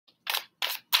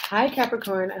Hi,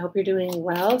 Capricorn. I hope you're doing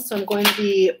well. So I'm going to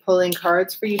be pulling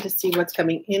cards for you to see what's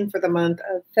coming in for the month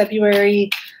of February.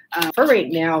 For right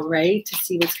now, right? To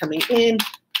see what's coming in.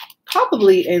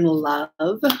 Probably in love.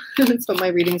 That's what my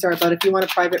readings are about. If you want a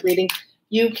private reading,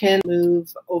 you can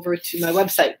move over to my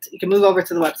website. You can move over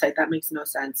to the website. That makes no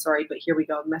sense. Sorry, but here we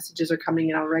go. Messages are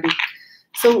coming in already.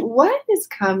 So what is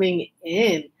coming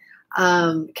in?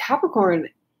 Capricorn,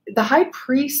 the High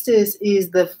Priestess is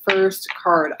the first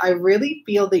card. I really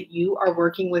feel that you are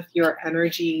working with your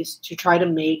energies to try to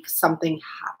make something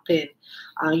happen.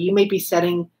 You may be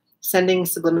sending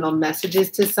subliminal messages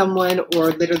to someone,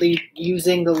 or literally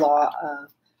using the law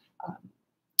of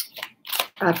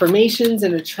affirmations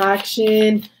and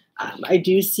attraction. I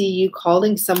do see you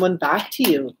calling someone back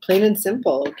to you, plain and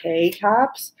simple, okay,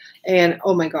 Caps? And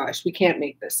oh my gosh, we can't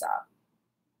make this up.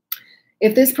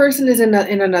 If this person is in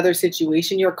another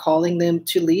situation, you're calling them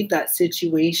to leave that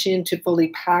situation, to fully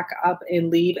pack up and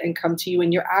leave and come to you.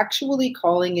 And you're actually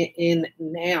calling it in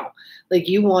now. Like,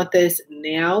 you want this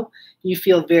now. You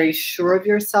feel very sure of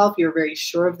yourself. You're very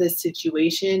sure of this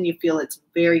situation. You feel it's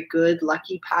very good,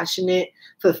 lucky, passionate,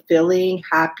 fulfilling,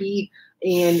 happy,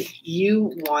 and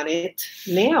you want it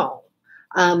now.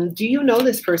 Do you know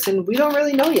this person? We don't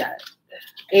really know yet.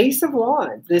 Ace of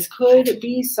Wands. This could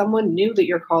be someone new that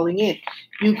you're calling in.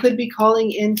 You could be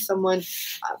calling in someone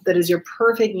that is your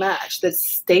perfect match, that's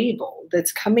stable,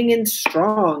 that's coming in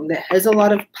strong, that has a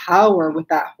lot of power with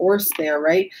that horse there,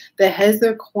 right? That has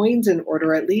their coins in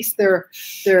order. At least their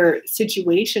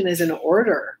situation is in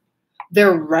order.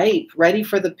 They're ripe, ready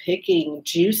for the picking,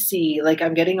 juicy. Like,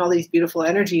 I'm getting all these beautiful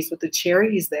energies with the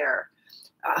cherries there.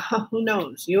 Who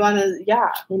knows?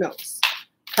 Who knows?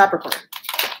 Capricorn.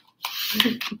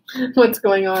 What's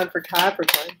going on for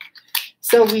Capricorn?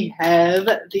 So we have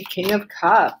the King of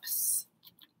Cups.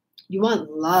 You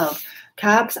want love.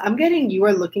 Caps, I'm getting you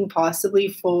are looking possibly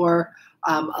for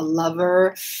a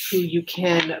lover who you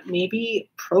can maybe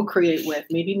procreate with,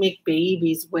 maybe make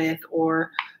babies with,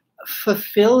 or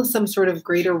fulfill some sort of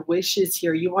greater wishes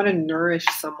here. You want to nourish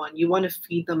someone. You want to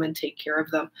feed them and take care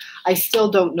of them. I still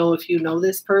don't know if you know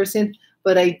this person,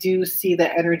 but I do see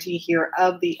the energy here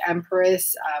of the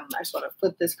Empress. I just want to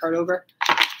flip this card over.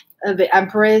 The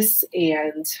Empress,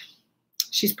 and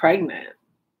she's pregnant.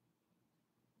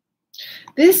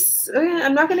 This,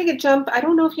 I'm not going to get jumped. I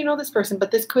don't know if you know this person, but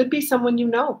this could be someone you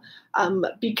know,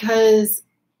 because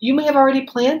you may have already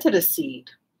planted a seed.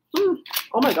 Oh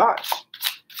my gosh.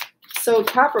 So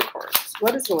Capricorns,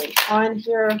 what is going on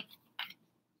here?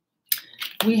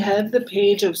 We have the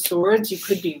Page of Swords. You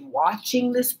could be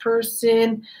watching this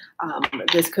person.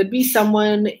 This could be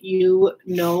someone you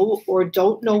know or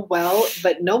don't know well,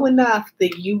 but know enough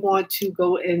that you want to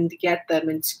go and get them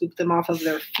and scoop them off of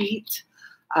their feet.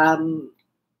 I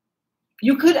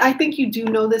think you do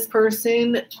know this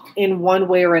person in one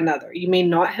way or another. You may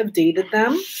not have dated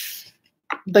them,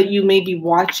 but you may be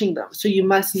watching them. So you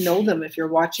must know them if you're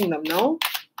watching them, no?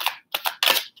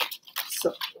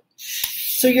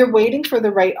 So you're waiting for the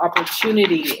right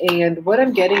opportunity, and what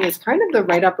I'm getting is kind of the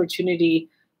right opportunity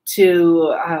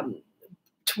to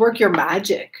work your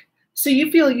magic. So you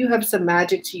feel you have some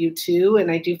magic to you too, and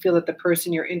I do feel that the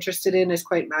person you're interested in is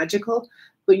quite magical,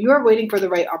 but you are waiting for the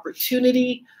right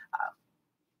opportunity.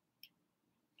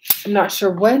 I'm not sure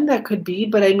when that could be,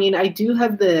 but I mean, I do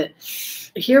have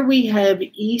here we have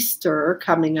Easter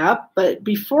coming up, but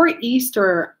before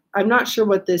Easter, I'm not sure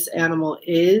what this animal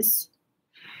is.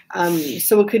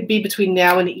 So it could be between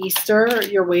now and Easter.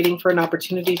 You're waiting for an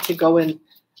opportunity to go and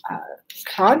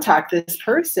contact this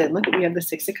person. Look, we have the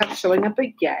Six of Cups showing up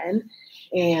again.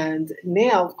 And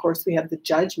now, of course, we have the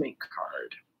Judgment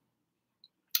card.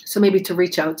 So maybe to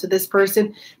reach out to this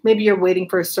person, maybe you're waiting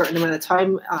for a certain amount of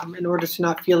time in order to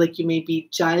not feel like you may be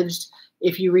judged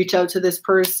if you reach out to this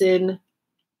person.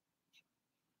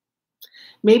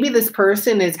 Maybe this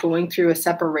person is going through a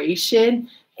separation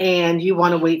and you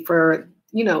want to wait for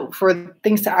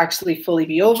things to actually fully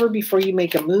be over before you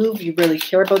make a move. You really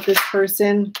care about this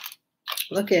person.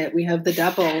 Look at, we have the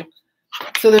Devil.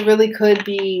 So there really could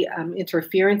be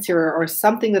interference here or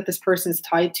something that this person's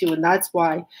tied to, and that's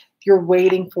why you're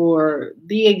waiting for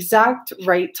the exact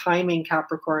right timing,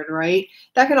 Capricorn, right?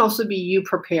 That can also be you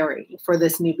preparing for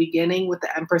this new beginning with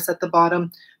the Empress at the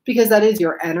bottom, because that is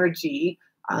your energy.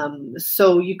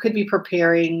 So you could be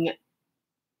preparing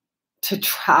to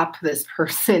trap this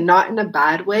person, not in a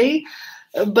bad way,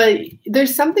 but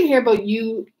there's something here about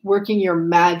you working your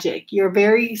magic. You're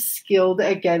very skilled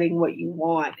at getting what you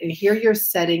want, and here you're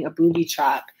setting a booby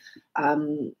trap.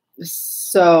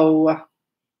 So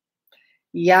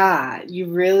yeah, you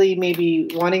really may be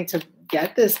wanting to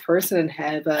get this person and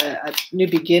have a new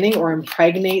beginning or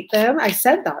impregnate them. I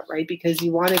said that, right? Because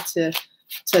you wanted to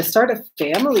start a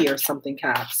family or something,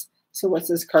 Caps. So what's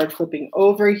this card flipping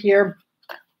over here?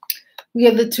 We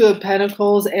have the Two of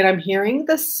Pentacles, and I'm hearing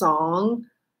the song.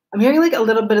 I'm hearing like a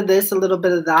little bit of this, a little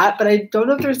bit of that, but I don't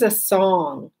know if there's a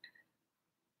song.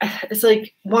 It's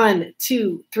like 1,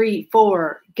 2, 3,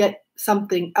 4, get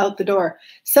something out the door.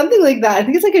 Something like that. I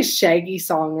think it's like a Shaggy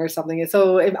song or something.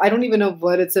 So I don't even know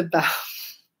what it's about.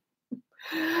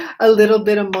 A little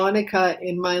bit of Monica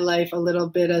in my life, a little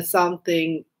bit of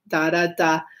something, da da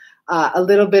da, a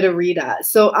little bit of Rita.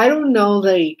 So I don't know,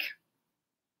 like,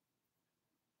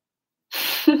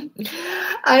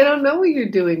 I don't know what you're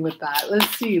doing with that.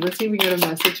 Let's see. Let's see if we get a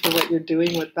message for what you're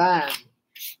doing with that.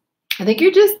 I think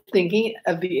you're just thinking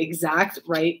of the exact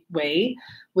right way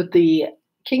with the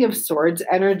King of Swords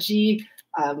energy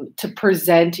to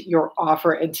present your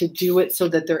offer and to do it so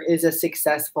that there is a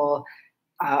successful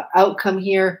outcome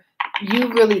here.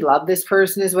 You really love this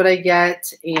person is what I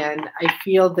get. And I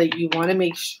feel that you want to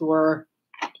make sure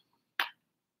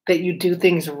that you do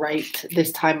things right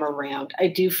this time around. I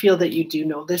do feel that you do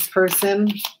know this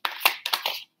person.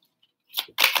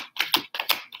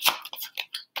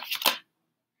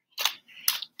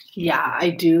 Yeah, I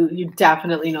do. You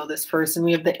definitely know this person.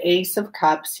 We have the Ace of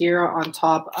Cups here on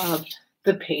top of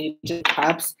the Page of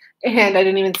Cups. And I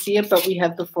didn't even see it, but we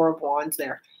have the Four of Wands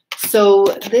there. So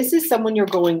this is someone you're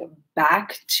going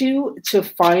back to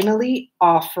finally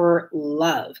offer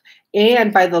love.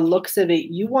 And by the looks of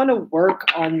it, you want to work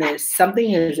on this. Something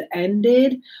has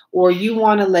ended, or you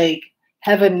want to like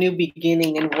have a new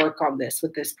beginning and work on this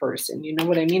with this person. You know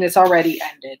what I mean? It's already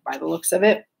ended by the looks of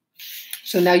it.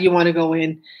 So now you want to go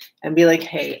in and be like,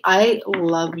 hey, I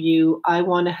love you. I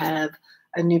want to have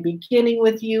a new beginning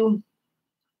with you.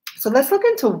 So let's look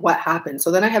into what happened.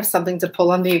 So then I have something to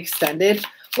pull on the extended.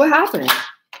 What happened?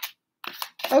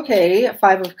 Okay,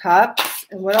 Five of Cups.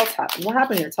 And what else happened? What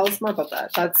happened here? Tell us more about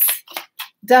that. That's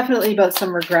definitely about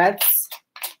some regrets.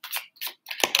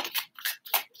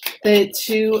 The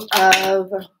Two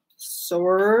of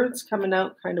Swords coming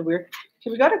out kind of weird.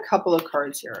 Okay, we got a couple of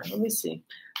cards here. Let me see.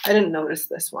 I didn't notice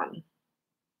this one.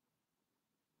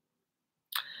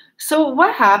 So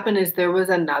what happened is there was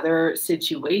another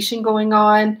situation going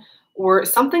on, or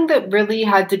something that really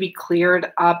had to be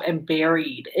cleared up and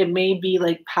buried. It may be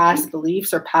like past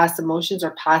beliefs or past emotions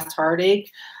or past heartache,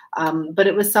 but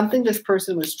it was something this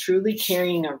person was truly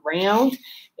carrying around,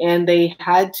 and they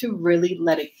had to really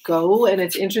let it go. And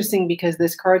it's interesting because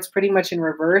this card's pretty much in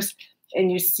reverse,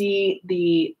 and you see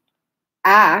the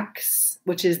axe,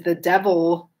 which is the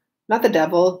devil, not the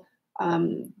devil,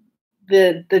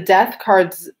 the death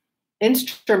card's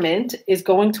instrument is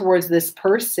going towards this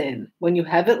person when you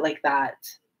have it like that,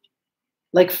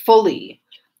 like fully.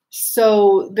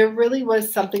 So there really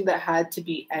was something that had to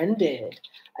be ended.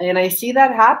 And I see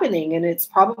that happening, and it's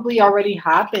probably already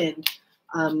happened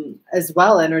as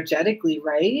well energetically,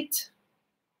 right?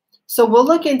 So we'll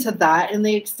look into that in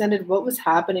the extended, what was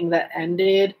happening that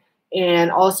ended,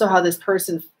 and also how this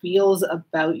person feels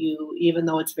about you, even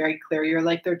though it's very clear you're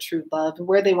like their true love,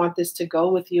 where they want this to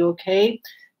go with you, okay?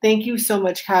 Thank you so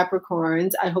much,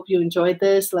 Capricorns. I hope you enjoyed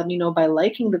this. Let me know by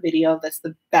liking the video. That's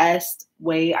the best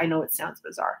way. I know it sounds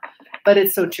bizarre, but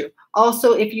it's so true.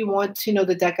 Also, if you want to know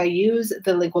the deck I use,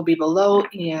 the link will be below,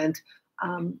 and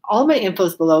all my info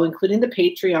is below, including the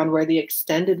Patreon, where the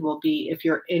extended will be if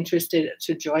you're interested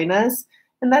to join us.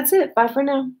 And that's it. Bye for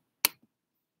now.